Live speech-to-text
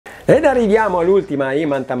Ed arriviamo all'ultima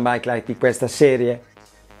e-mountain bike light di questa serie,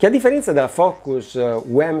 che a differenza della Focus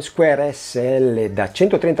WEM Square SL da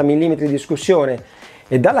 130 mm di escursione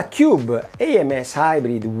e dalla Cube AMS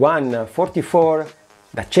Hybrid 144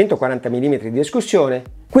 da 140 mm di escursione,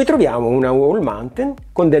 qui troviamo una all mountain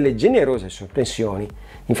con delle generose sospensioni.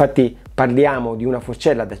 Infatti parliamo di una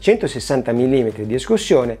Forcella da 160 mm di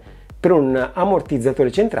escursione per un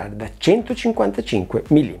ammortizzatore centrale da 155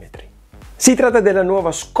 mm. Si tratta della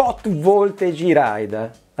nuova Scott Voltage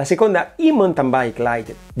eRIDE, la seconda e-mountain bike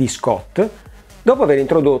light di Scott, dopo aver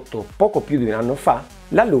introdotto poco più di un anno fa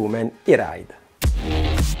la Lumen eRIDE.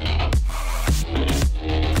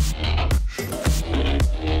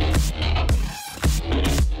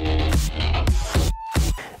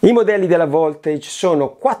 I modelli della Voltage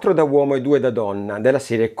sono 4 da uomo e 2 da donna, della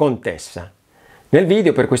serie Contessa. Nel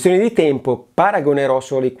video, per questioni di tempo, paragonerò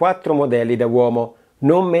solo i 4 modelli da uomo,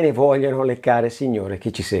 non me ne vogliano le care signore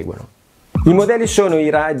che ci seguono. I modelli sono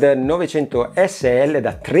eRIDE 900 SL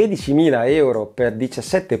da 13.000 euro per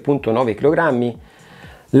 17,9 kg,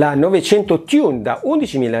 la 900 Tune da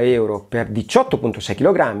 11.000 euro per 18,6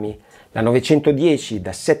 kg, la 910 da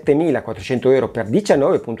 7.400 euro per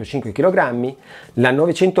 19,5 kg, la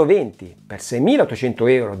 920 per 6.800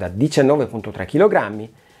 euro da 19,3 kg,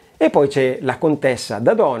 e poi c'è la Contessa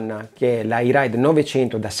da donna, che è la eRIDE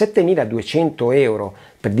 900 da 7.200 euro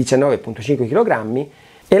per 19,5 kg,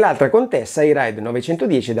 e l'altra Contessa eRIDE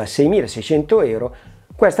 910 da 6.600 euro,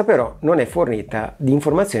 questa però non è fornita di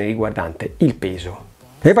informazioni riguardante il peso.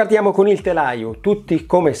 E partiamo con il telaio, tutti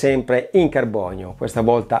come sempre in carbonio, questa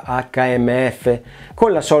volta HMF,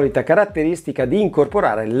 con la solita caratteristica di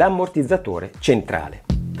incorporare l'ammortizzatore centrale.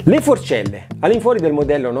 Le forcelle, all'infuori del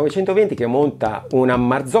modello 920 che monta una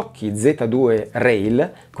Marzocchi Z2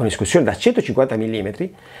 Rail con escursione da 150 mm,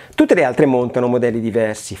 tutte le altre montano modelli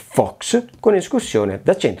diversi Fox con escursione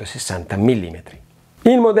da 160 mm.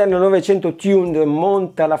 Il modello 900 Tuned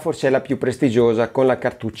monta la forcella più prestigiosa con la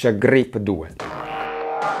cartuccia Grip 2.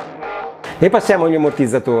 E passiamo agli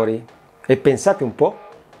ammortizzatori. E pensate un po'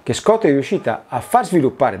 che Scott è riuscita a far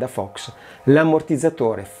sviluppare da Fox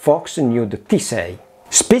l'ammortizzatore Fox Nude T6,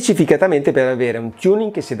 specificatamente per avere un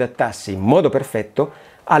tuning che si adattasse in modo perfetto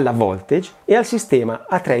alla Voltage e al sistema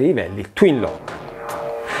a 3 livelli Twin Lock.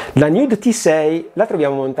 La Nude T6 la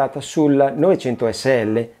troviamo montata sulla 900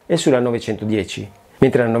 SL e sulla 910,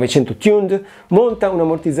 mentre la 900 Tuned monta un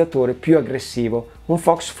ammortizzatore più aggressivo, un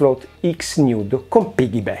Fox Float X Nude con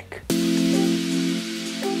piggyback.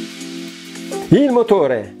 Il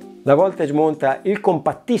motore. La Voltage monta il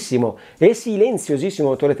compattissimo e silenziosissimo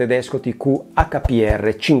motore tedesco TQ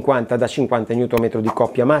HPR 50 da 50 Nm di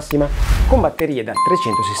coppia massima con batterie da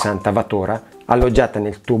 360 Wh alloggiata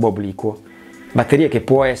nel tubo obliquo. Batteria che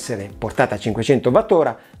può essere portata a 500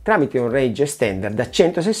 Wh tramite un range extender da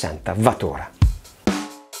 160 Wh.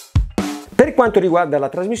 Per quanto riguarda la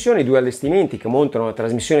trasmissione, i due allestimenti che montano la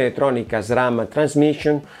trasmissione elettronica SRAM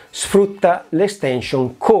Transmission sfrutta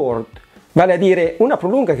l'extension cord, vale a dire una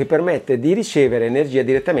prolunga che permette di ricevere energia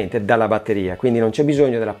direttamente dalla batteria, quindi non c'è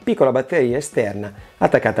bisogno della piccola batteria esterna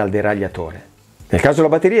attaccata al deragliatore. Nel caso la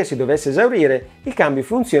batteria si dovesse esaurire, il cambio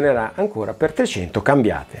funzionerà ancora per 300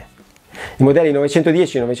 cambiate. I modelli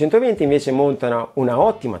 910 e 920 invece montano una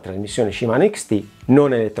ottima trasmissione Shimano XT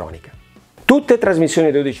non elettronica. Tutte trasmissioni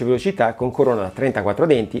a 12 velocità con corona da 34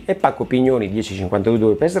 denti e pacco pignoni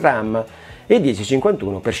 1052 per SRAM e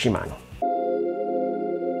 1051 per Shimano.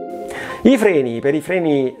 I freni. Per i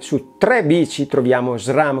freni su 3 bici troviamo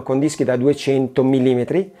SRAM con dischi da 200 mm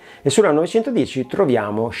e sulla 910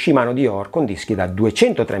 troviamo Shimano Dior con dischi da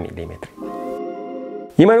 203 mm.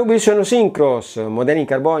 I manubri sono Syncros, modelli in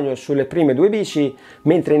carbonio sulle prime 2 bici,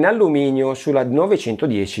 mentre in alluminio sulla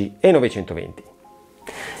 910 e 920.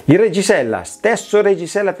 Il reggisella, stesso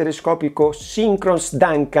reggisella telescopico Syncros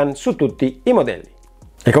Duncan su tutti i modelli.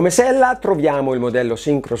 E come sella troviamo il modello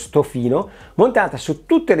Syncros Tofino, montata su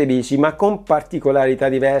tutte le bici ma con particolarità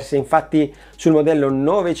diverse. Infatti sul modello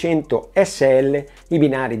 900 SL i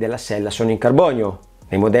binari della sella sono in carbonio,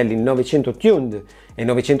 nei modelli 900 Tuned e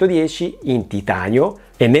 910 in titanio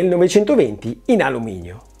e nel 920 in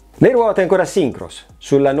alluminio. Le ruote ancora Syncros,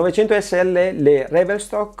 sulla 900 SL le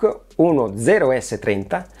Revelstock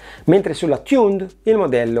 10S30, mentre sulla Tuned il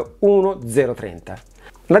modello 1030.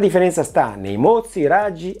 La differenza sta nei mozzi,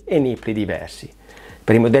 raggi e nippli diversi.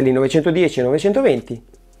 Per i modelli 910 e 920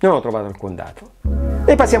 non ho trovato alcun dato.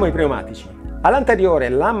 E passiamo ai pneumatici. All'anteriore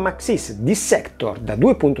la Maxxis Dissector da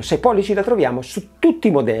 2,6 pollici la troviamo su tutti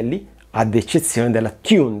i modelli, ad eccezione della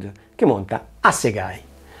Tuned, che monta Assegai.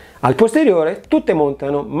 Al posteriore tutte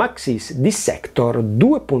montano Maxxis Dissector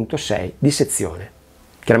 2,6 di sezione,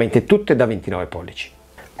 chiaramente tutte da 29 pollici.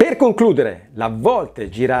 Per concludere, la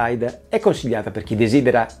Voltage eRIDE è consigliata per chi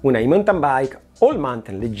desidera una e-mountain bike all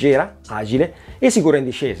mountain leggera, agile e sicura in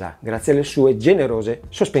discesa, grazie alle sue generose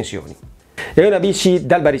sospensioni. È una bici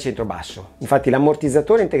dal baricentro basso, infatti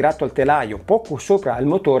l'ammortizzatore integrato al telaio poco sopra il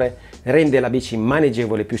motore rende la bici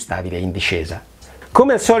maneggevole e più stabile in discesa.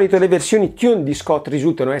 Come al solito le versioni tuned di Scott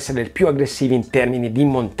risultano essere le più aggressive in termini di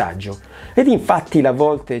montaggio ed infatti la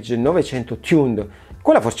Voltage 900 tuned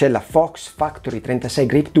con la Forcella Fox Factory 36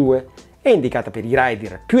 Grip 2 è indicata per i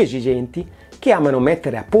rider più esigenti che amano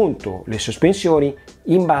mettere a punto le sospensioni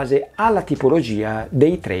in base alla tipologia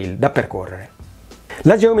dei trail da percorrere.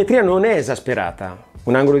 La geometria non è esasperata,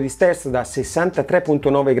 un angolo di sterzo da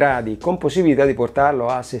 63,9 gradi con possibilità di portarlo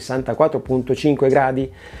a 64,5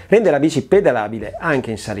 gradi rende la bici pedalabile anche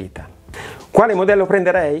in salita. Quale modello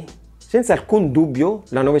prenderei? Senza alcun dubbio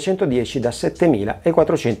la 910 da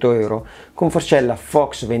 7.400 euro con Forcella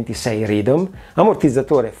Fox 26 Rhythm,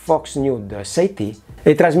 ammortizzatore Fox Nude 6T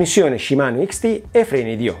e trasmissione Shimano XT e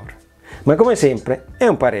freni di Aver. Ma come sempre è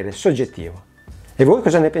un parere soggettivo. E voi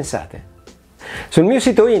cosa ne pensate? Sul mio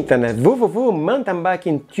sito internet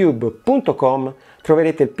www.mountainbikingtube.com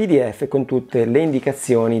troverete il PDF con tutte le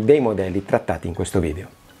indicazioni dei modelli trattati in questo video.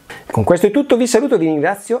 Con questo è tutto, vi saluto, vi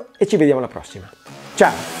ringrazio e ci vediamo alla prossima.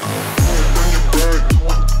 Ciao!